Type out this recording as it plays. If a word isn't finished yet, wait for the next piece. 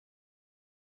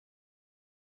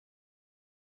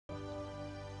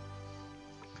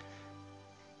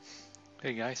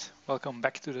Hey guys, welcome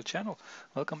back to the channel.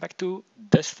 Welcome back to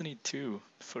Destiny 2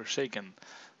 Forsaken.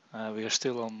 We are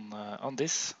still on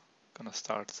this. Gonna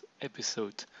start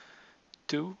episode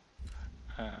 2,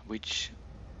 which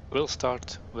will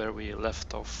start where we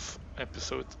left off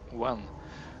episode 1,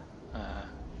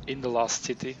 in the last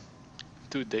city,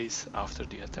 2 days after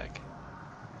the attack.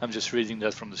 I'm just reading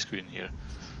that from the screen here,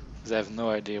 because I have no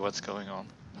idea what's going on.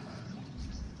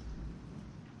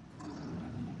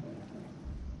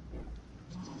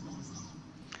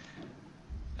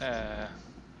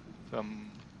 So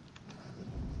I'm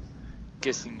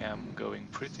guessing I'm going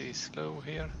pretty slow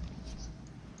here.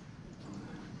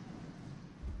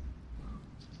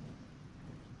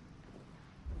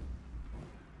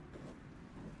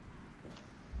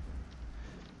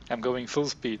 I'm going full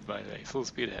speed, by the way, full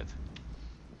speed ahead.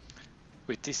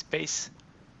 With this pace,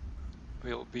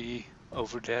 we'll be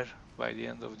over there by the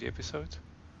end of the episode.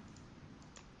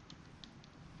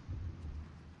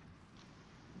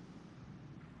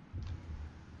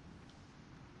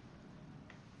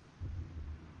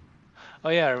 Oh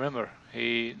yeah, I remember.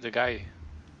 The guy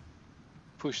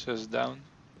pushed us down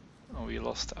and we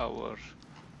lost our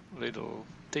little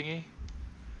thingy.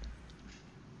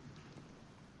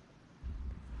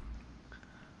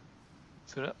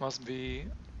 So that must be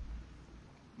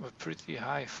a pretty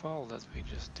high fall that we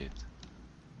just did.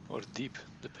 Or deep,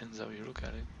 depends how you look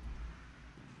at it.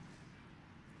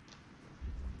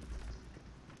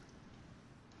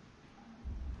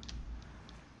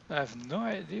 I have no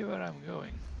idea where I'm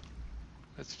going.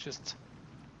 Let's just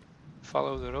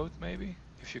follow the road maybe,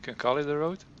 if you can call it a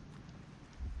road.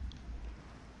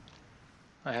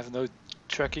 I have no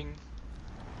tracking.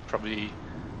 Probably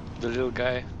the little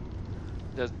guy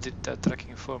that did that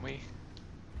tracking for me.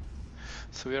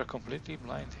 So we are completely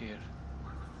blind here.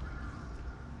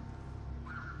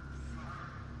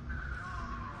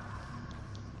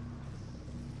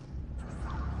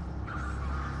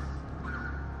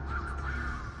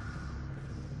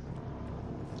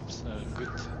 So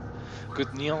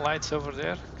good neon lights over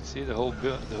there. You see the whole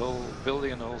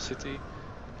building and the whole city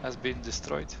has been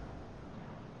destroyed,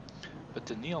 but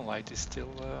the neon light is still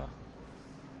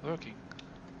working.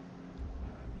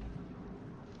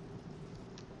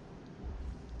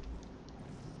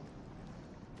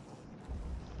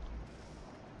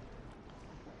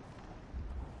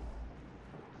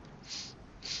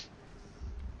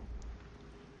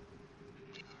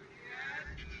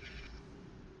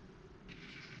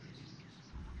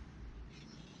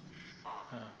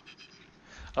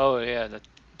 Oh yeah,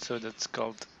 so that's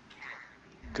called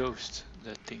Ghost,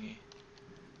 that thingy.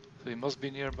 So he must be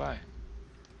nearby.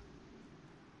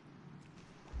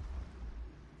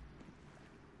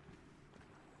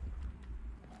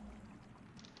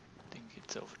 I think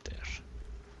it's over there.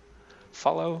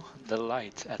 Follow the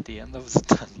light at the end of the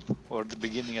tunnel, or the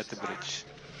beginning at the bridge.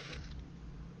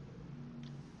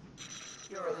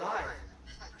 You're alive.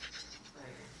 I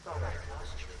thought I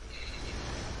lost you.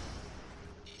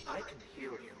 I can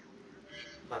heal you,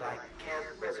 but I can't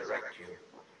resurrect you.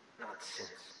 Not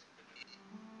since.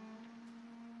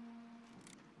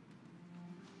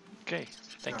 Okay,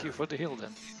 thank you for the heal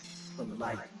then. The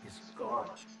light is gone.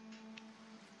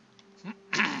 You've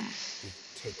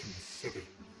taken the city,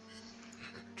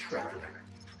 the traveler,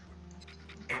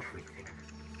 everything.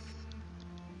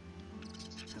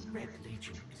 The Red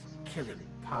Legion is killing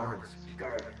powerless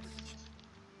guardians.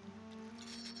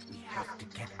 We have to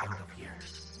get out of here.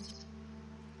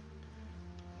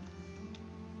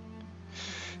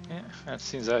 Yeah, and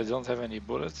since I don't have any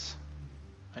bullets,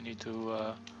 I need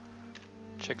to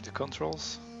check the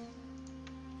controls.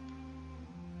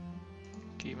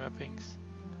 Key mappings.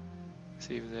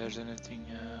 See if there's anything.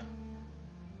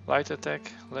 Light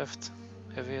attack, left.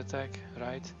 Heavy attack,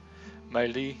 right.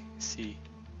 Melee, C.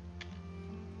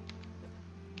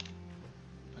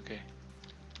 Okay,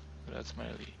 that's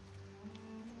melee.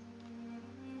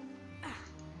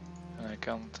 And I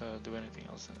can't do anything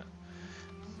else than that.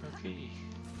 Okay.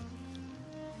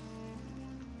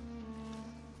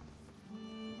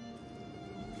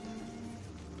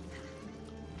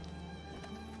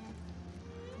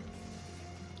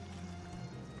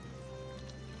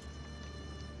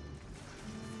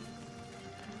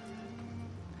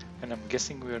 And I'm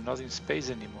guessing we are not in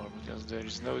space anymore because there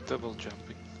is no double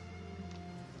jumping.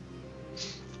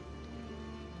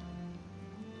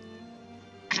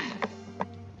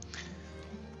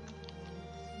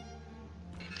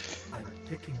 I'm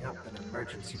picking up an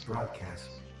emergency broadcast.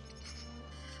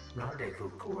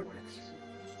 Rendezvous coordinates.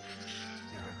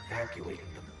 They're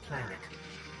evacuating the planet.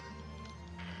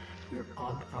 We're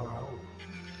on our own.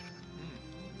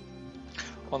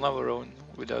 On our own,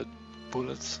 without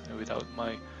bullets and without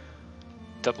my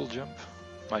double jump.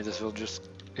 Might as well just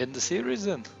end the series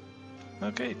then.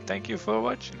 Okay, thank you for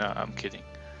watching. No, I'm kidding.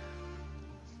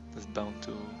 There's bound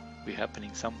to be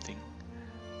happening something.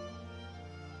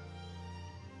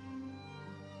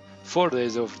 4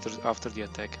 days after the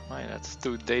attack. Man, that's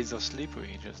 2 days of sleep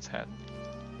we just had.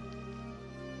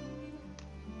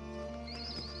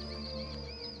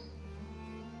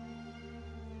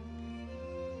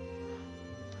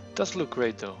 Does look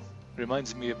great though.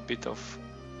 Reminds me a bit of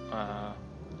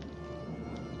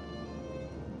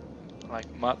like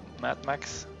Mad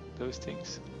Max, those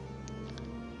things.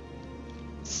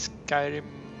 Skyrim,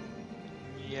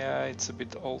 yeah, it's a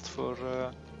bit old for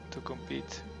to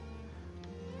compete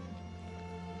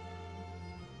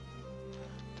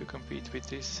with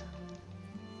this.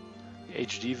 The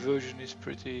HD version is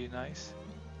pretty nice,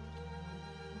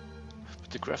 but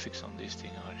the graphics on this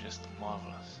thing are just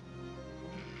marvelous.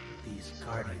 These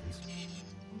guardians.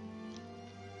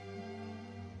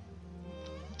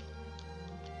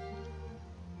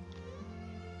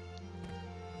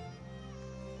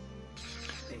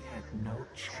 They had no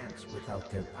chance without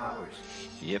their powers.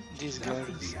 Yep, these That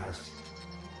could guys be us.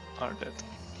 are dead.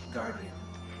 Guardian,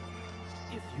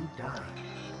 if you die,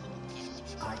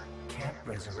 I can't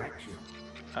resurrect you.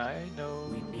 I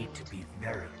know. We need to be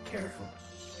very careful.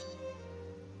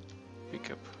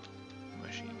 Pick up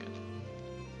machine gun.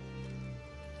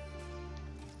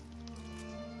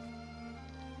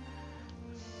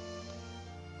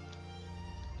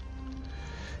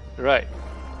 Right.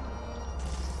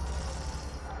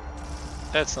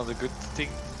 That's not a good thing.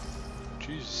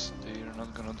 Jeez, they are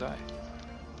not gonna die.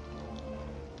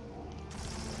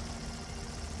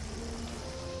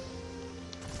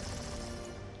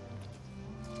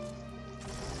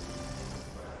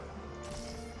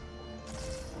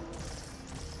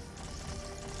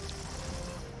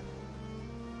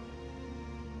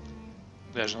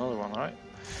 There's another one, right?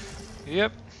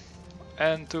 Yep.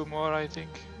 And 2 more, I think.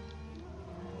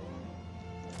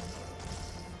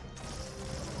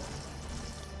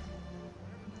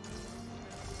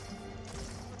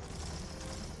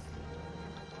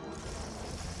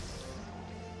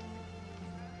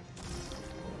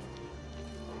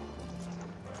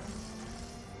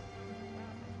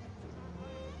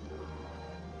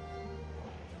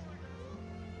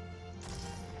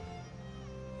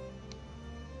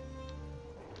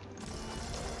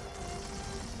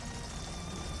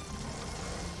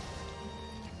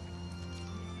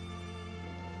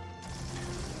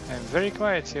 I'm very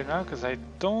quiet here now because I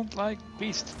don't like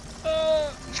beast.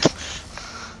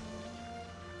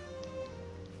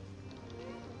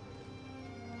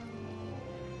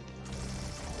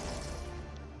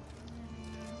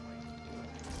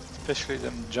 Especially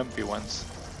them jumpy ones.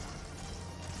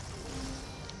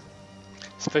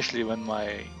 Especially when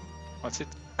my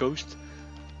ghost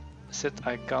said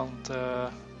I can't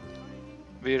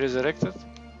be resurrected.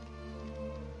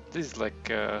 This is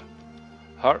like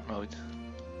hard mode.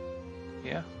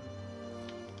 Yeah.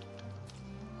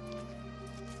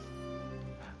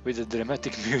 With the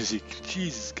dramatic music.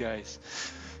 Jesus, guys.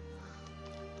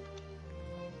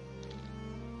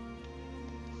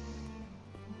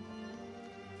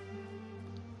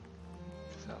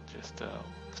 So I'll just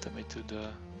step into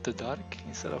the dark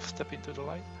instead of step into the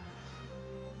light.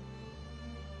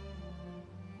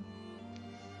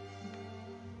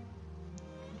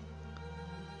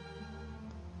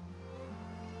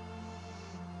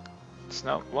 It's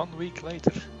now 1 week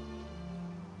later.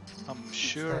 I'm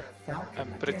sure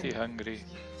I'm pretty hungry.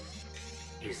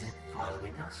 Is it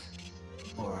following us?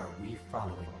 Or are we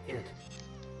following it?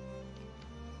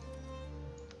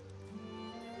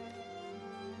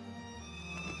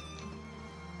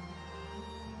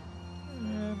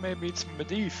 Maybe it's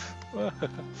Medivh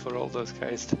for all those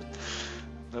guys that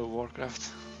know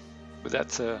Warcraft. But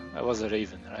that's that was a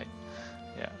raven, right?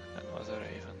 Yeah, that was a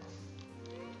raven.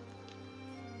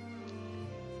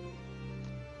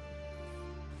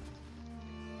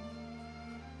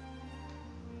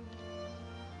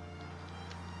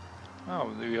 Oh,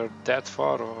 we are that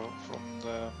far from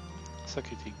the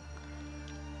sucky thing.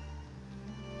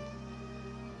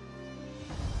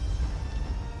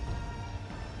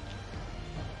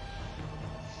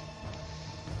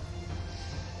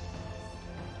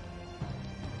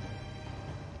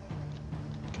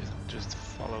 Okay, I'll just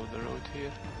follow the road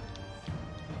here.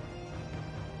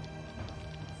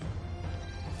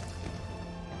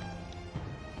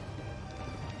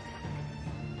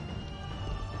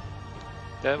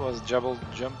 That was double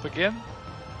jump again?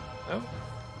 No?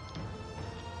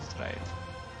 Let's try it.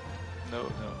 No,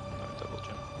 double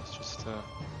jump. It's just a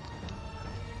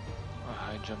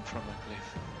high jump from a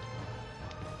cliff.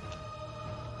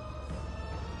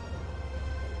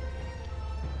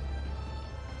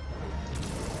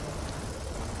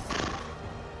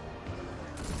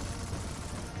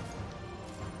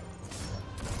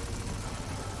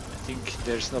 think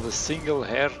there's not a single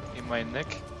hair in my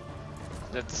neck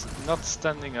that's not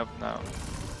standing up now.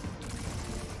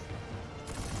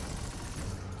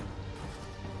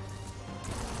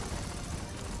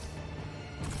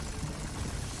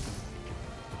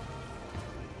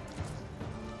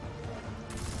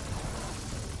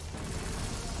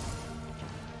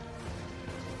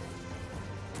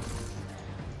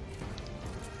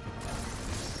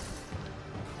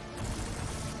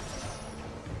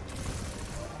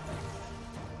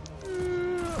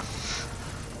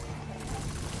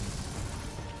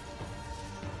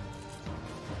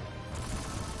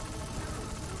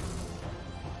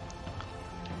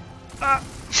 Ah!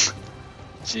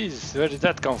 Jesus, where did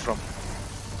that come from?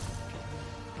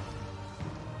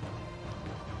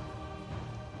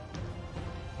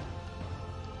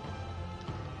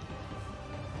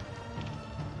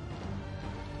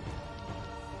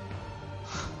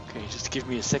 Okay, just give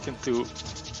me a second to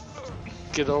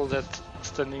get all that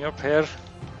standing up hair.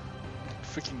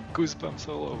 Freaking goosebumps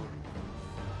all over.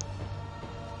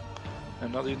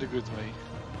 And not in the good way.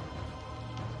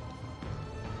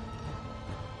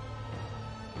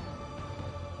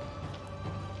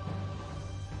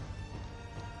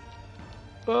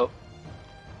 Well,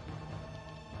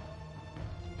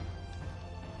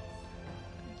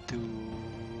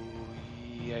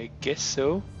 I guess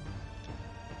so.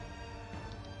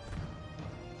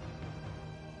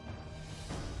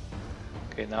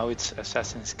 Okay, now it's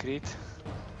Assassin's Creed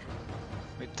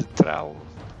with the trowel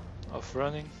of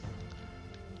running.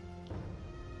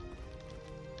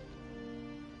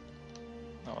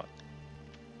 Now what?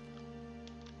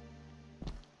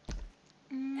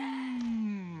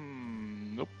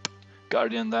 Nope.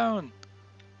 Guardian down.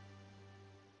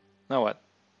 Now what?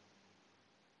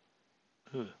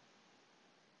 Ugh.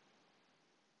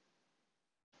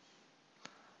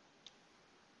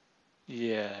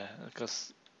 Yeah,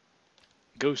 because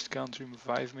Ghost can't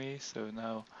revive me, so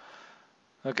now...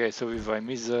 Okay, so if I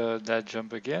miss that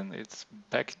jump again, it's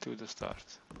back to the start.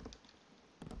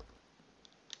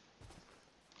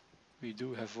 We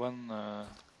do have one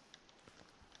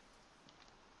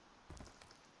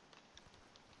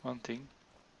thing.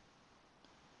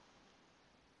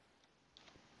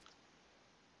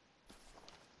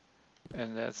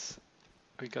 And that's...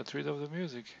 we got rid of the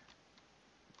music.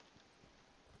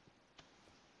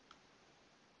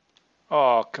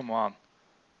 Oh, come on.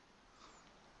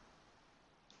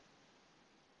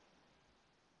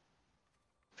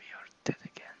 We are dead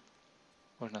again.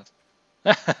 Or not.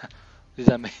 Did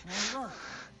I make... Now look,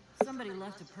 somebody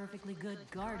left a perfectly good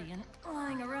guardian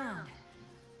lying around.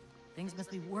 Things must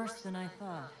be worse than I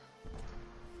thought.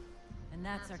 And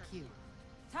that's our cue.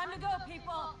 Time to go,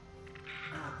 people!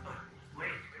 Wait,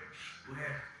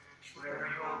 where are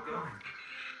you all going?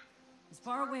 As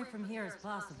far away from here as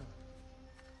possible.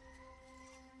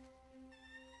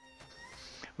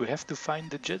 We have to find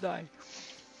the Jedi.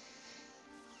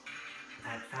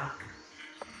 That falcon,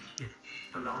 it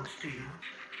belongs to you?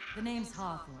 The name's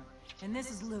Hawthorne, and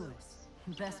this is Lewis.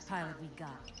 Best pilot we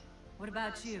got. What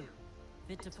about you?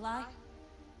 Fit to fly?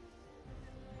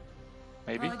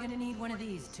 Maybe? Probably gonna need one of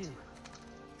these, too.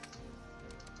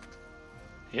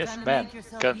 Yes, Time to bam. make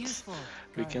yourself Guns. useful,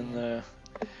 We can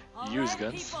All use right,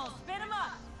 guns. people, spin 'em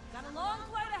up! Got a long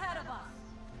flight ahead of us!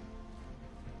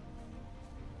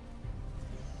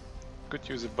 Could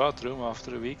use a bathroom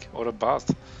after a week, or a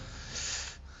bath.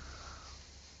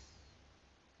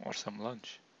 Or some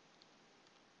lunch.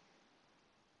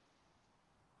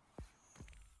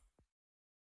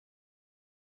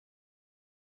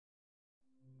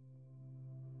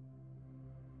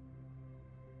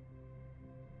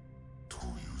 Do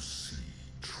you see,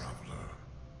 traveler,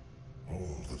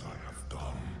 all that I have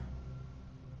done?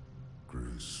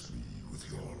 Grace me with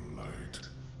your light.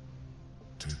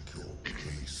 Take your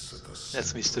place at the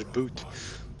That's center Mr. Boot. of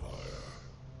my empire.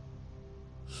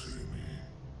 See me,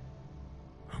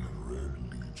 and the Red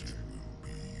Legion will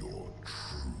be your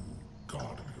true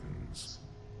guardians.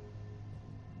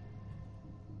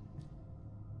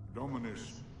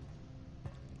 Dominus,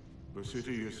 the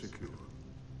city is secure.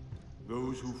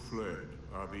 Those who fled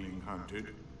are being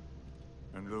hunted,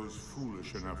 and those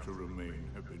foolish enough to remain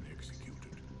have been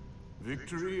executed.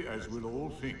 Victory, as with all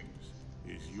things,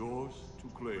 is yours to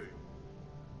claim.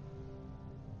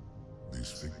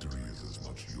 This victory is as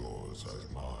much yours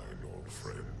as mine, old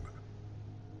friend.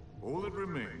 All that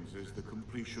remains is the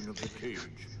completion of the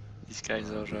cage. These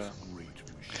guys are This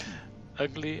great machine.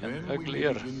 ugly and Then we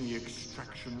uglier. begin the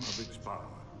extraction of its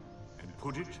power and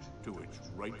put it to its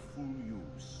rightful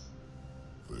use.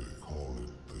 They call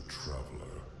it the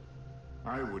Traveler.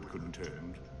 I would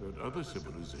contend that other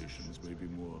civilizations may be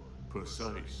more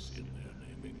precise in their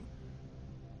naming.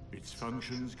 Its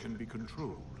functions can be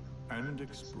controlled and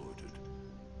exploited,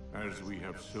 as we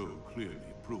have so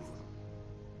clearly proven.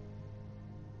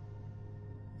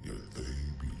 Yet they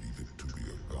believe it to be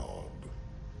a god.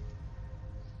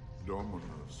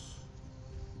 Dominus.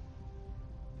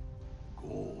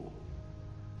 Gaul.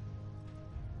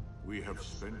 We have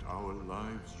spent our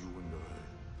lives, you and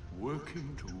I,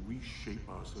 working to reshape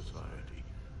our society,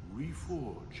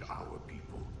 reforge our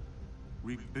people,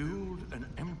 rebuild an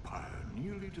empire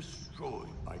nearly destroyed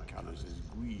by Callus's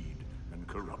greed and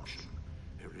corruption.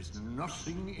 There is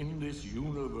nothing in this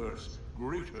universe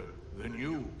greater than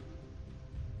you.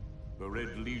 The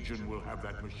Red Legion will have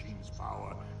that machine's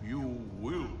power. You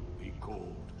will be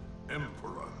called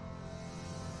Emperor.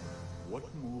 What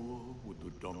more would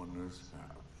the Dominers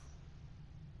have?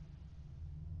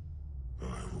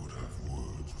 I would have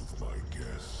words with my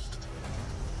guest.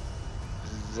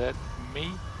 Is that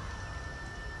me?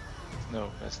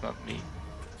 No, that's not me.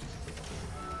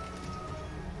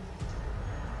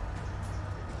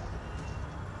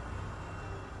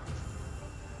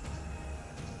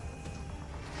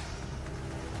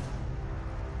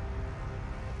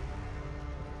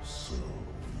 So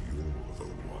you're the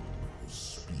one who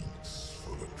speaks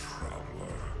for the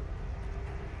Traveler.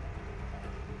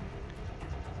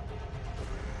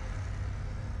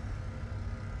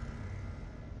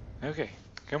 Okay,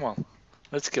 come on.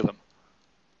 Let's kill him.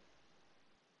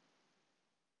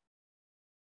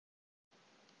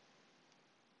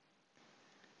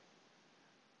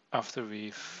 After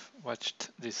we've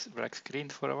watched this black screen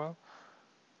for a while.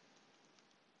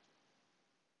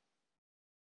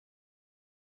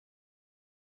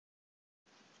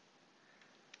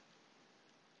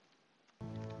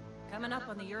 Coming up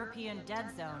on the European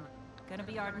Dead Zone. Gonna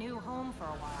be our new home for a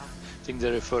while. I think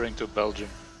they're referring to Belgium.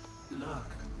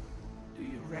 Look, do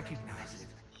you recognize it?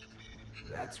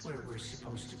 That's where we're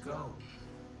supposed to go.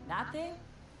 That thing?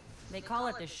 They call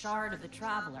it the Shard of the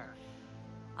Traveler.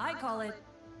 I call it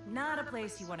not a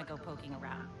place you want to go poking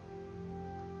around.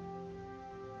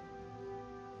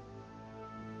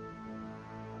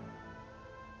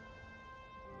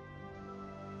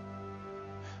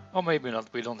 Or maybe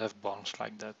not, we don't have bombs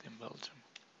like that in Belgium.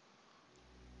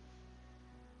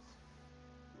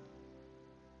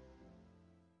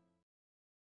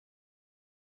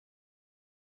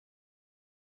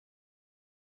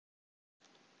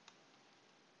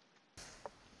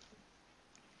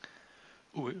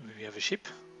 Ooh, we have a ship,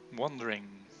 wandering,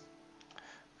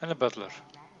 and a butler.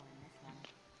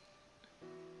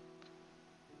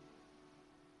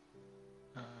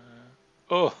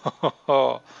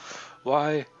 Oh,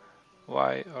 why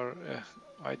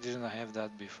didn't I have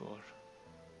that before?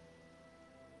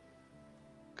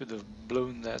 Could have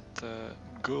blown that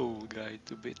goal guy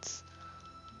to bits.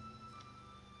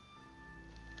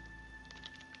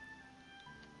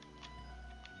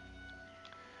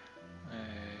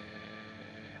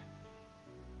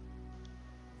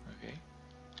 Okay.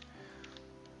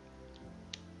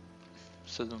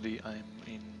 Suddenly I'm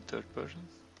in third person.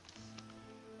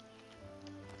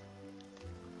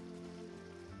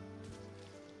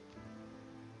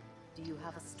 Do you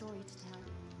have a story to tell?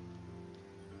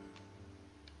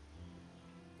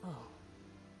 Oh.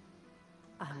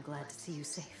 I'm glad to see you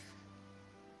safe.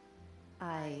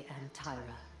 I am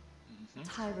Tyra.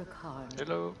 Tyra Karn.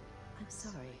 Hello. I'm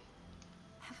sorry.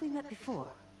 Have we met before?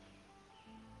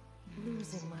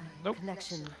 Losing my Nope.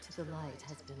 connection to the light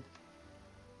has been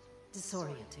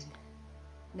disorienting.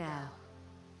 Now,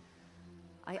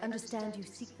 I understand you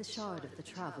seek the Shard of the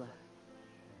Traveler.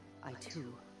 I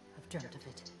too have dreamt of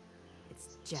it.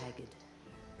 Its jagged,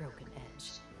 broken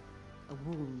edge. A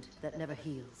wound that never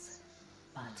heals.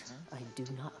 But I do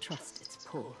not trust its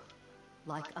pull.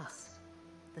 Like us,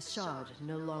 the Shard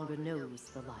no longer knows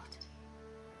the light.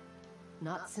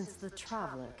 Not since the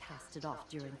Traveler cast it off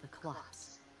during the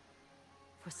collapse.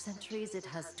 For centuries it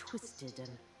has twisted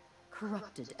and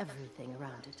corrupted everything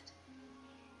around it.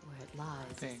 Where it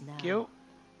lies is Thank now you.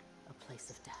 a place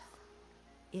of death.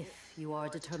 If you are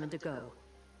determined to go,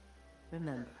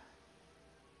 remember,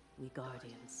 we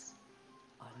Guardians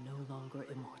are no longer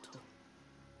immortal.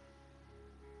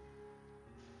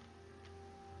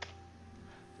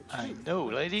 The I truth know,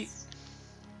 lady.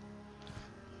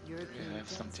 We European have Dead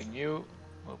something Zone new.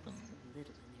 Open is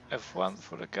little in your F1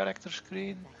 for the character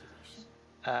screen.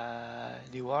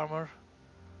 evacuation. New armor.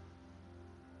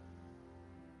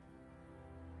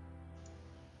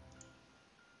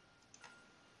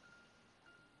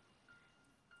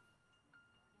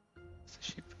 It's a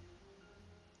ship.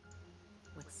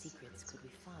 What secrets could we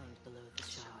find below the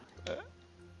Shard?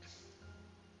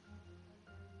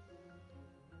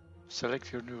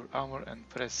 Select your new armor and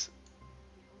press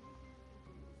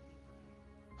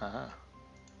Aha.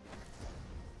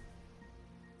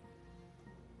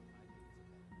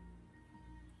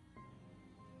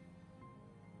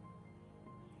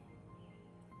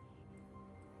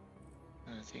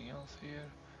 Anything else here?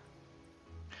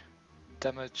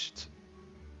 Damaged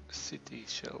city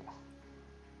shell.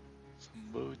 Some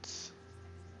boats.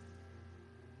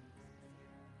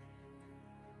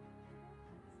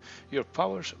 Your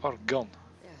powers are gone.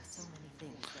 There are so many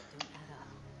things that don't add up.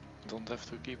 Don't have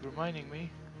to keep reminding me.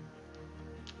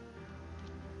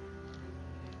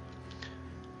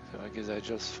 So I guess I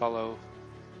just follow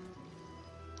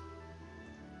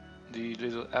the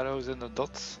little arrows and the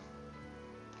dots.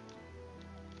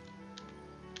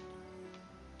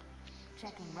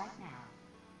 Checking right now.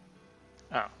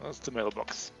 Ah, that's the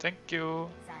mailbox. Thank you.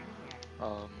 Sign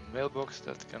here. Mailbox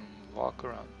that can walk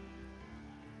around.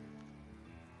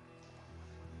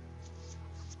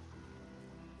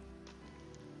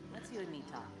 Let's you and me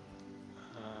talk.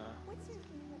 What's your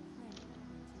favorite planet?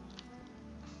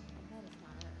 That is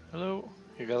not Earth. Hello,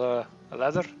 you got a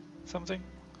ladder? Something?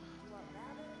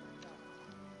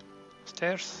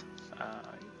 Stairs?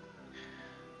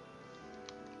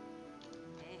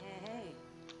 Hey, hey, hey.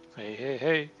 Hey, hey,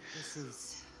 hey. This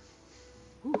is...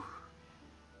 Whew.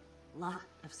 Lot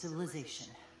of civilization.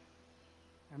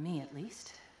 For me, at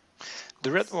least.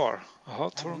 The Red War. A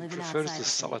Hawthorne living prefers outside the the city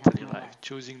solitary half my life, life.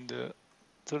 choosing to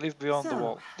live beyond the So-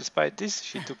 wall. Despite this,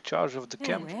 she took charge of the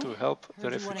camp Anyway, to help the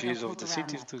heard you wanna go refugees of poke the around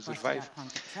cities that to busted survive up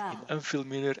hunk of in travel.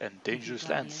 unfamiliar and dangerous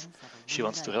lands. Guardians have a She weird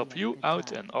wants to idea help of a you good out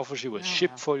time. and offers you a Oh,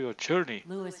 ship well. for your journey.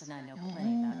 Lewis and I know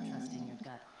plenty about trusting your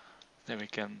gut. Then we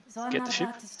can So I'm get not the ship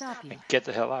about to stop you. and get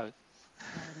the hell out.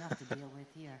 Got enough to deal with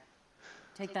here.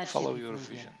 Take that Follow ship your and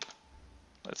flee vision. here.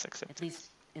 Let's accept At it. least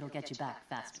it'll get you back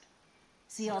faster.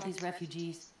 See all these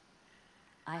refugees?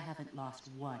 I haven't lost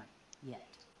one yet.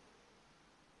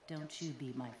 Don't you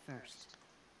be my first.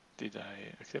 Did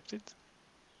I accept it?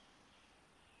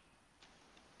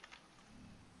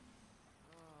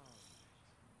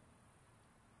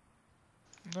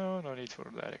 No, no need for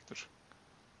a director.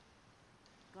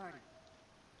 Guardian.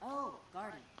 Oh,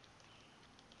 Guardian.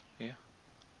 Yeah.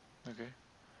 Okay.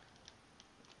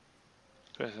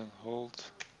 Press and hold.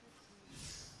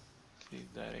 See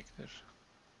director.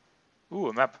 Ooh,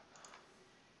 a map.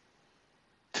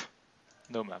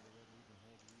 No map.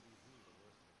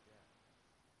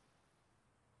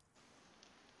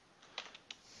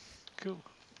 Cool.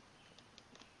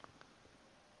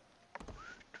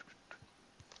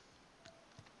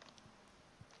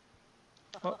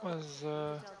 What was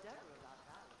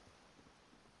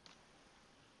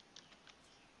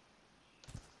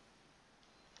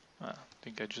I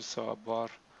think I just saw a bar.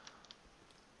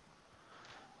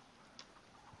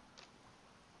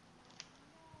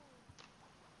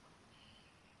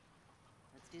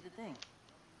 Let's do the thing.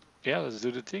 Yeah, let's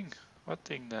do the thing. What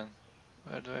thing then?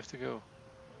 Where do I have to go?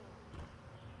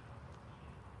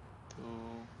 To...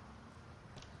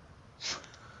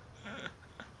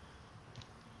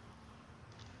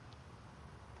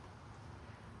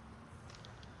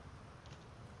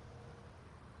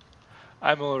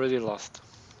 I'm already lost.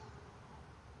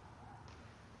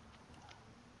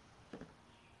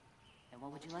 And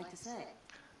what would you like to say?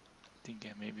 I think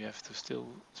I maybe have to still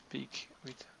speak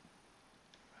with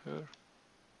her.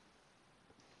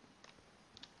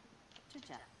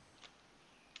 Chit-chat.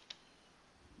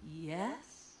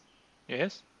 Yes?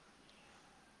 Yes?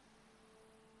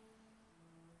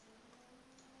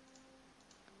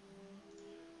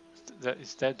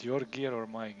 Is that your gear or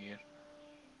my gear?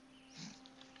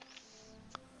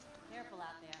 Careful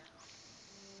out there.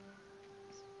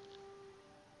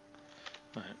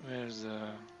 Right, where's the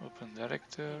open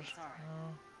director? Hey, sorry. No.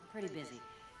 I'm pretty busy.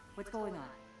 What's going on?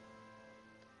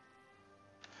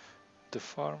 The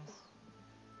farm.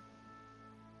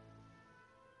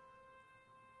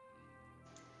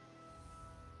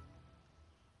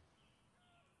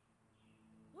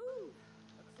 Woo!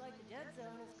 Looks like the dead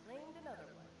zone has claimed another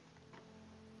one.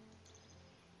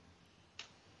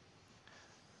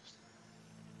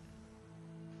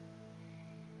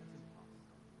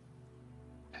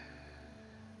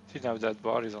 See, now that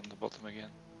bar is on the bottom again.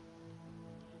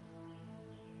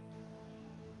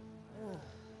 Ugh,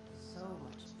 so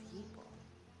much people.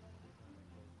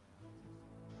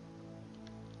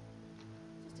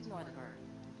 Just ignore the bird.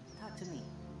 Talk to me.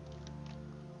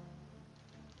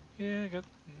 Yeah, I got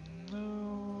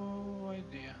no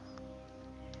idea.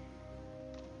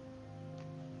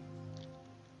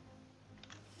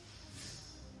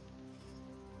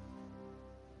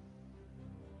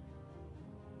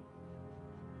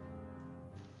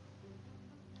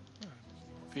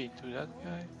 Feed to that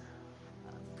guy.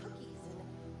 Cookies and...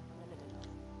 No.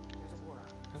 There's a war.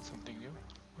 That's something new.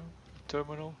 Oh,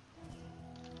 terminal.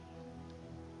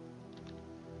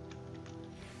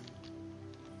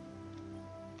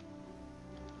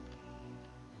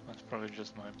 That's probably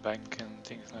just my bank and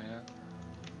things like that.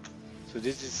 So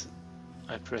this is,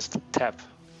 I press the tab,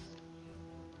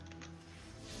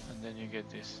 and then you get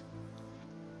this.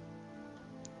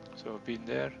 So I've been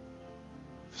there,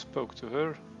 spoke to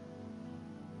her.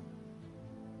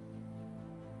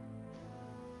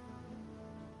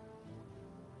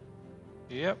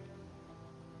 Yep.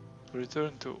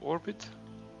 Return to orbit.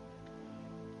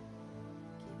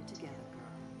 Keep it together,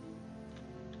 girl.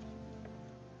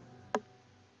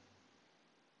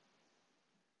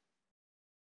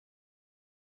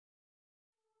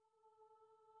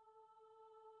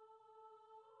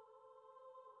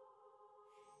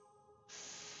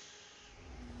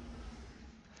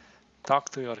 Talk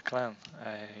to your clan.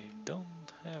 I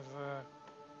don't have a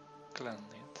clan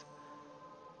yet.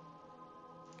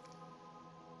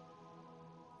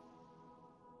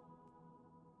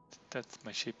 That's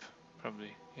my ship,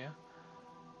 probably, yeah?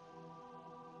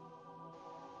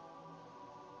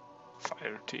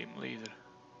 Fire team leader.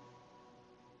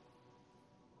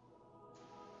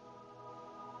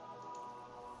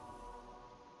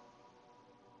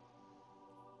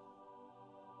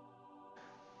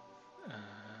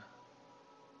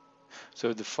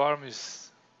 So the farm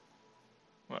is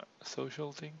what, a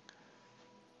social thing?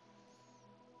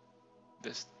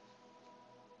 This.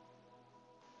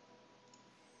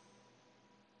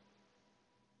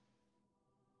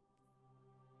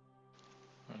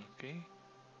 Okay.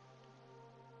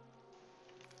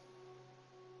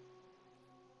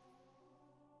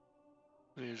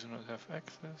 Players do not have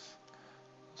access.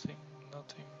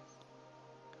 Nothing.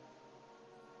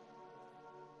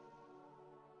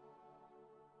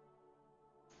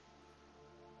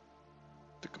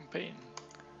 The campaign.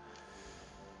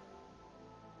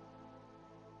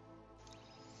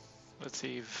 Let's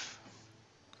see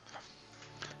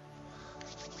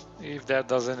if that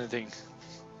does anything.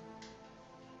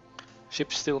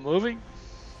 Ship's still moving.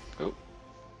 Oh.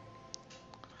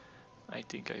 I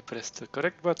think I pressed the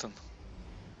correct button.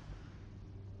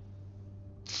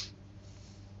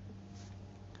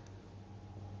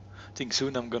 I think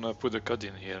soon I'm gonna put a cut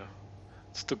in here.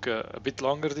 It took a bit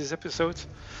longer this episode.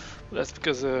 That's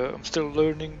because I'm still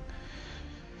learning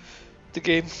the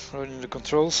game, learning the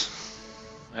controls.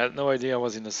 I had no idea I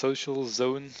was in a social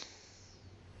zone.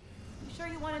 You sure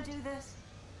you want to do this?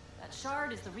 That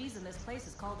shard is the reason this place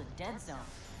is called a dead zone.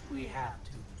 We have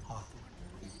to, Hawthorne.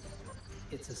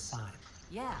 It's a sign.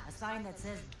 Yeah, a sign that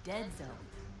says dead zone.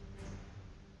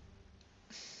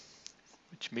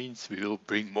 Which means we will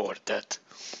bring more death.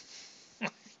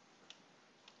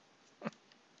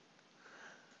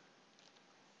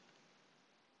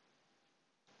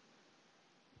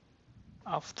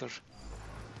 After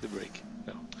the break.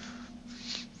 No.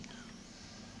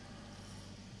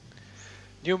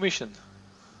 New mission.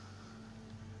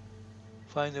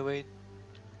 Find a way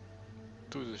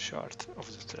to the shard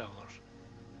of the traveler.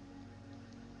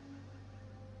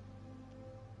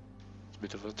 It's a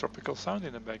bit of a tropical sound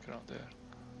in the background there.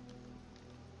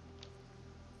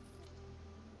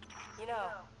 You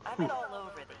know, I've been all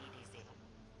over the EDZ.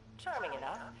 Charming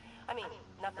enough. I mean,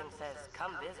 nothing says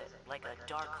come visit like a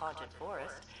dark haunted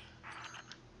forest.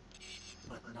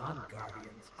 But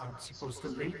non-guardians aren't supposed to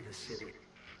leave the city.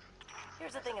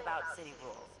 Here's the thing about city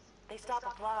rules. They stop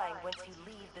applying once you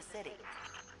leave the city.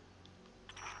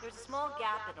 There's a small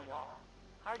gap in the wall.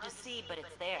 Hard to see, but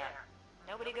it's there.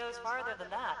 Nobody goes farther than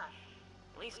that.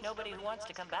 At least nobody who wants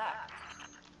to come back.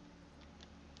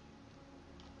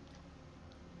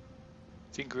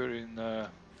 I think we're in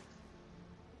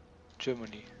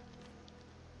Germany.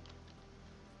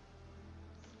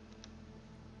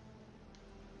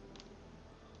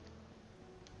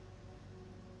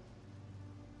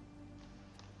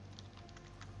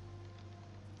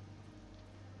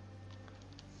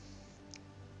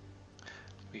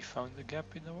 We found the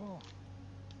gap in the wall.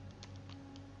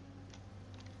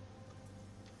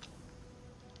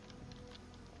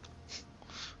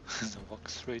 And walk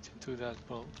straight into that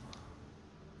ball.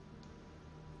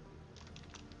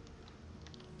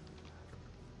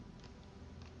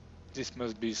 This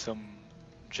must be some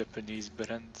Japanese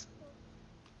brand.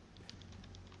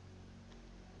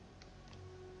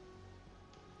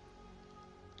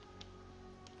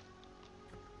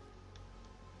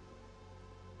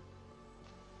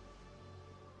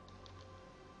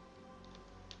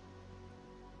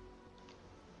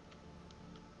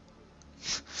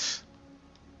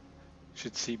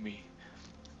 Should see me.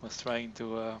 Was trying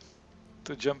to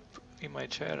jump in my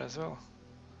chair as well.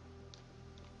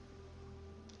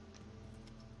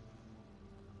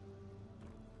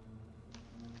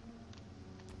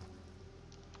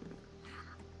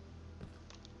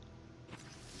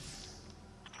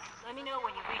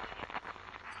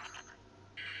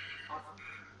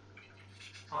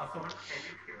 Hawthorne, can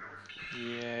you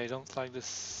hear us? Yeah, I don't like the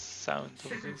sound of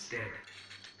Sigurd's this. dead.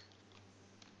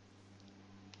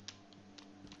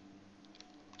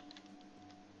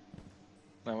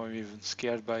 Now I'm even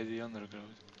scared by the undergrowth.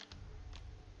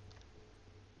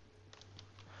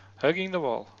 Hugging the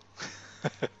wall.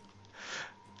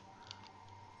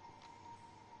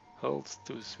 Hold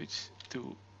to switch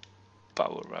to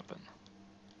power weapon.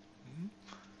 Hmm?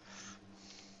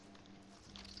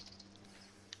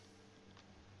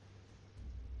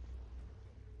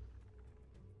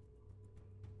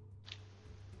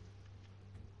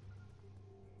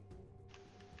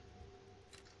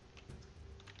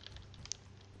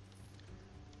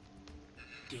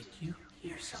 Did you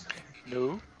hear something?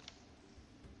 No.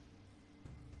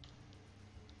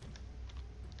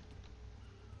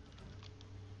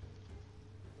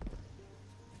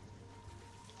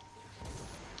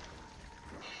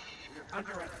 We're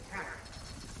under attack.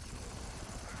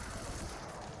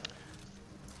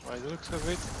 By the looks of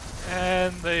it.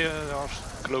 And they are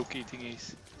cloak eating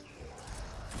is.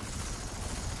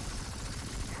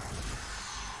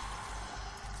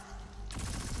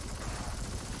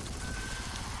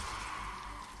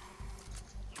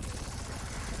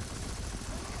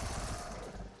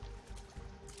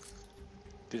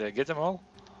 Did I get them all?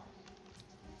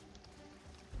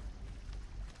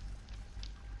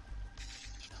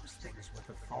 Those things were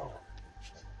the Fallen.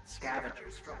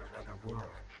 Scavengers from another world.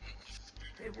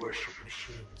 They worship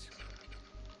machines.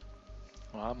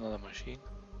 Well, I'm not a machine.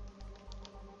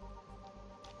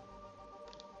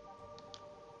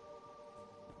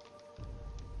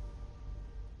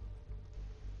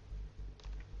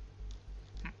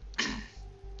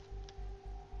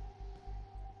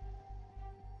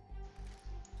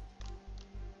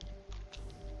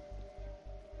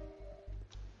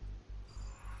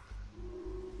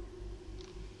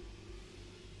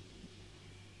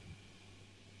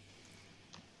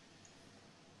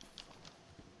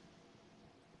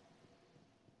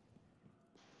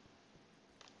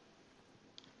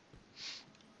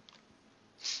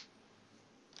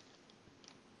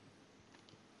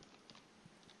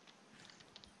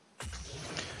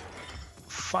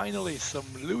 Finally, some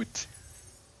loot.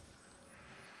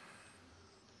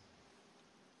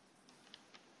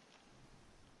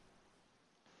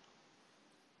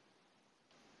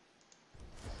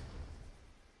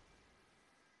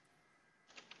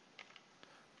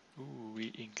 Ooh, we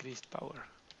increased power.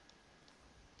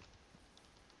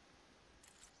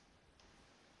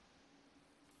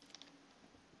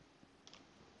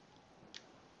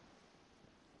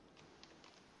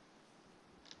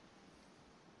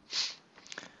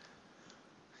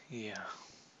 Yeah,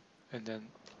 and then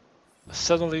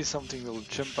suddenly something will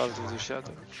jump out of the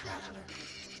shadow.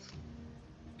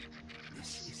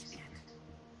 This is it.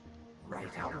 Right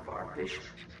out of our vision.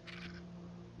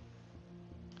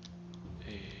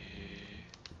 Eh,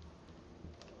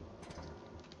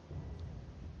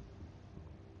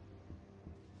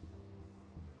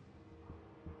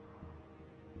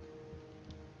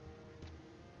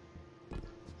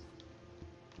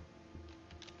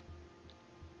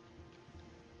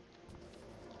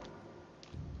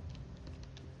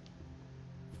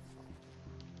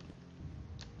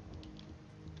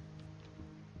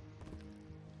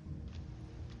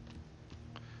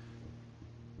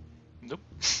 Nope,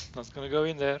 not gonna go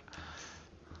in there.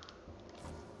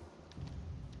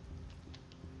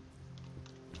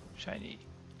 Shiny.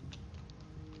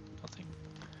 Nothing.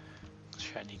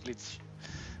 Shiny glitch.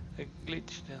 A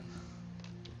glitch then.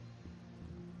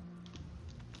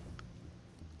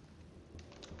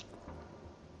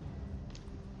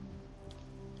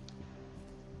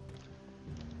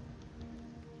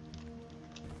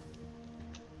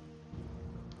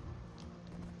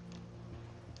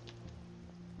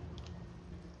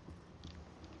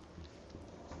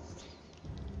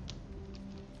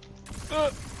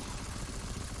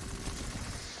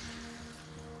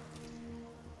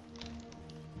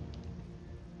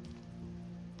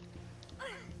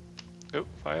 Oh,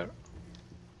 fire.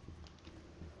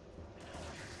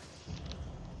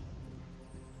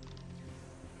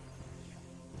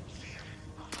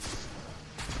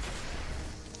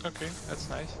 Okay, that's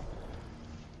nice.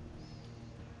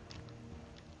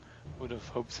 Would have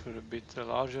hoped for a bit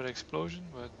larger explosion,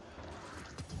 but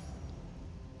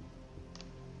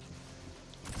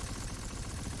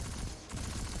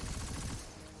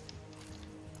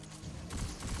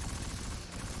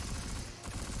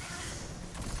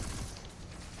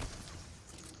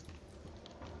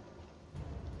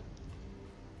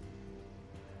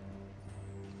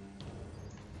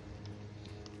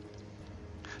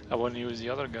I want to use the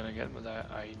other gun again, but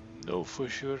I know for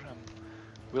sure I'm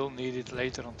We'll need it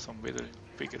later on some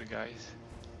bigger guys.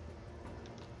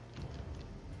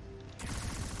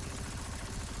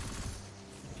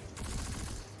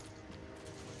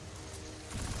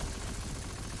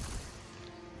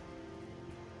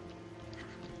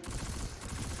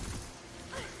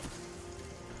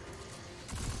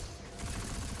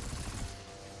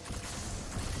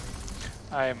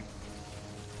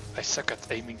 I suck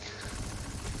at aiming.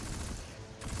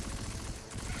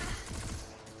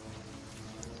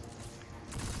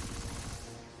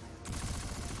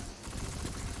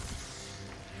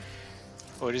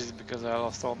 Or is it because I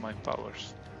lost all my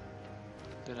powers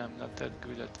that I'm not that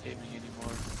good at aiming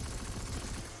anymore?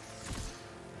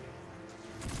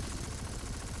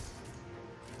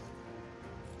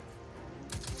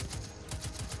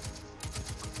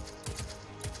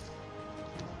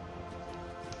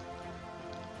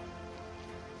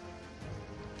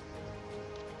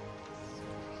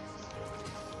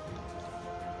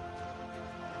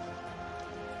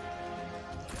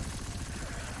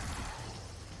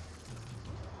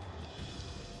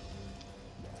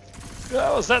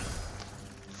 What was that?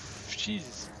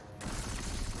 Jesus.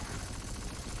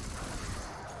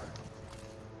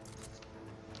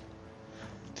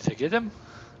 Did I get him?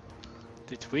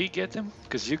 Did we get him?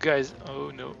 Because you guys... Oh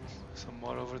no, some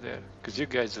more over there. Because you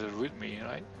guys are with me,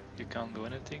 right? You can't do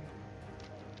anything.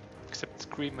 Except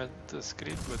scream at the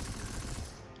screen, but...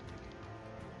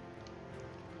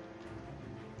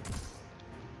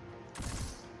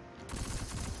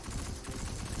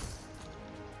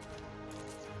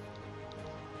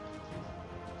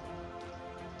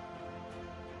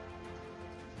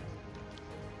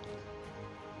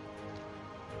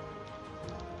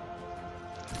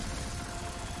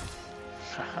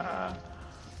 Haha.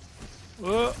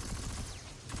 Whoa.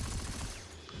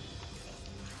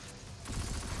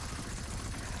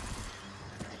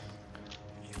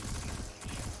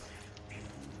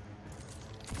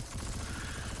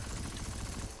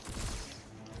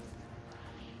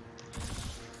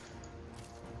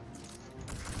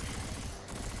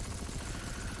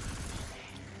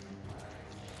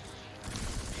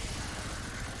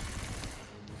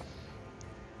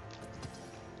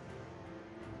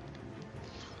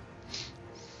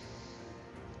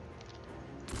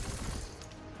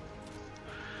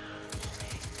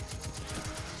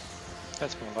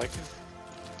 That's more like it.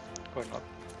 Or not.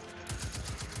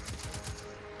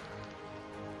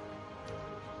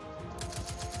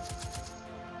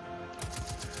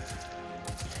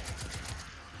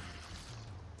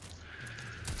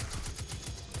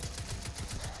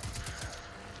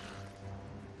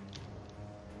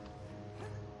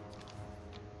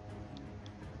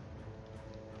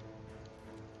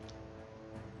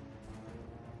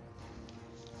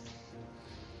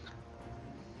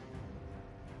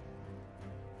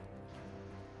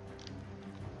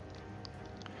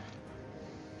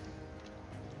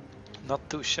 Not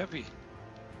too shabby.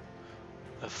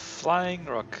 A flying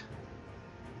rock.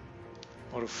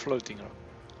 Or a floating rock.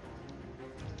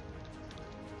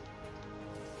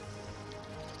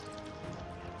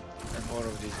 And more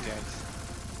of these guys.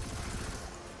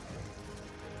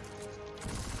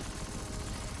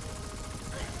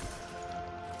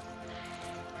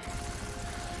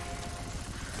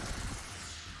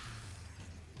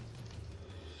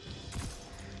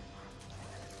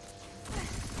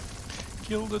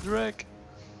 Kill the drag.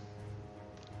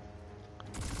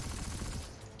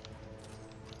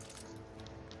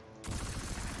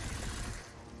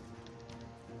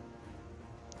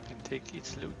 And take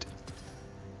its loot.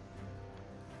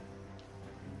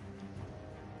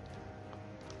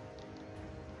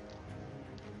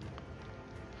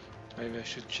 Maybe I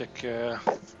should check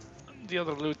the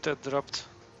other loot that dropped.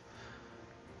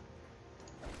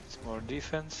 It's more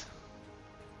defense.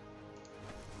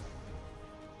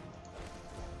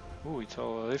 Ooh, it's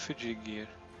all refugee gear.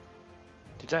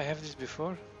 Did I have this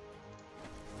before?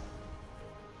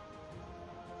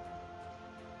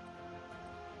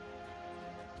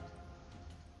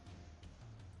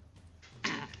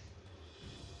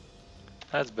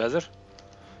 That's better.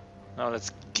 Now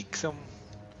let's kick some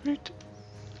root.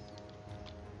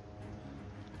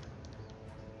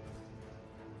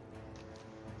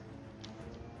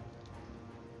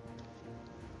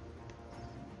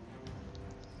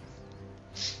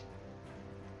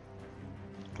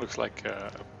 Looks like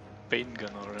a paint gun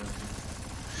or anything.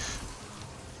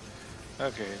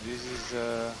 Okay, this is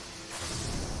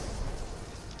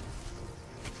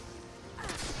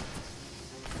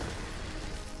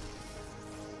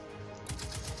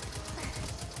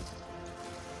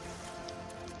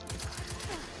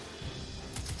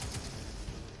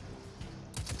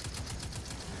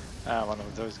one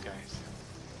of those guys.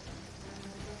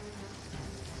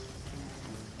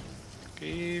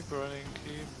 Keep running,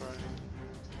 keep running.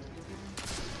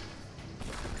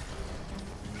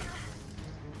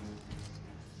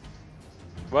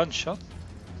 One shot.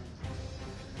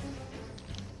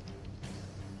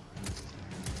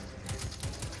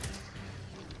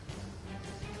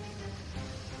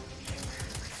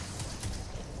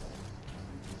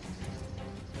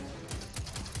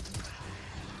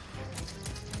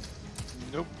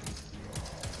 Nope.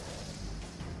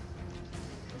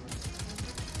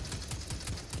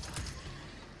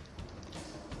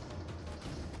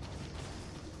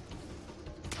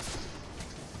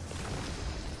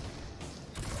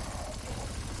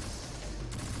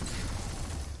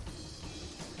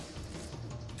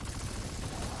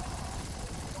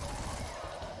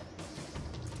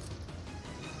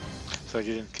 So I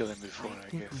didn't kill him before, I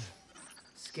think guess. we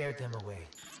scared them away.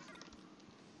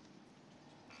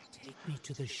 Take me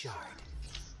to the shard.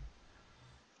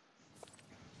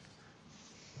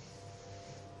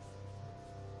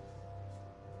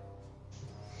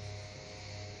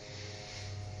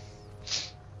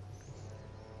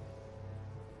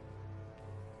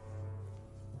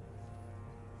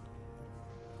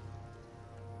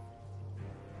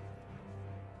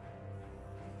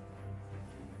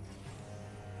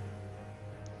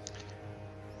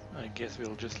 I guess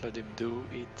we'll just let him do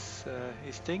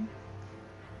his thing.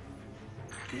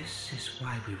 This is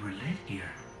why we were led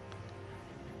here.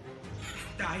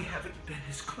 I haven't been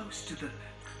as close to the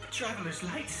Traveler's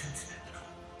Light since...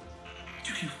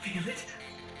 Do you feel it?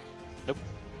 Nope.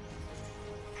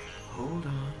 Hold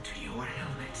on to your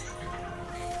helmet.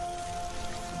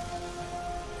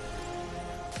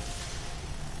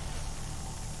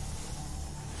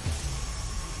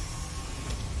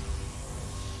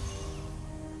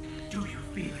 Do you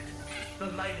feel it? The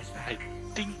light is back.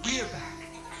 I think We're back.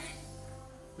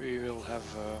 we will have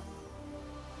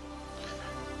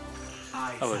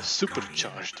Eyes our up,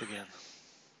 supercharged again.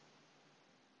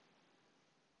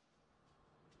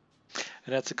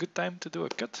 And that's a good time to do a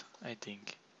cut, I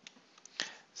think.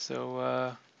 So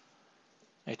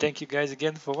I thank you guys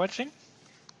again for watching.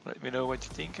 Let me know what you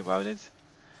think about it.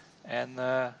 And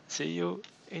see you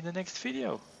in the next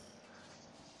video.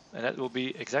 And that will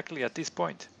be exactly at this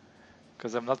point,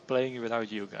 because I'm not playing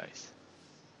without you guys.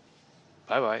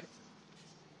 Bye bye.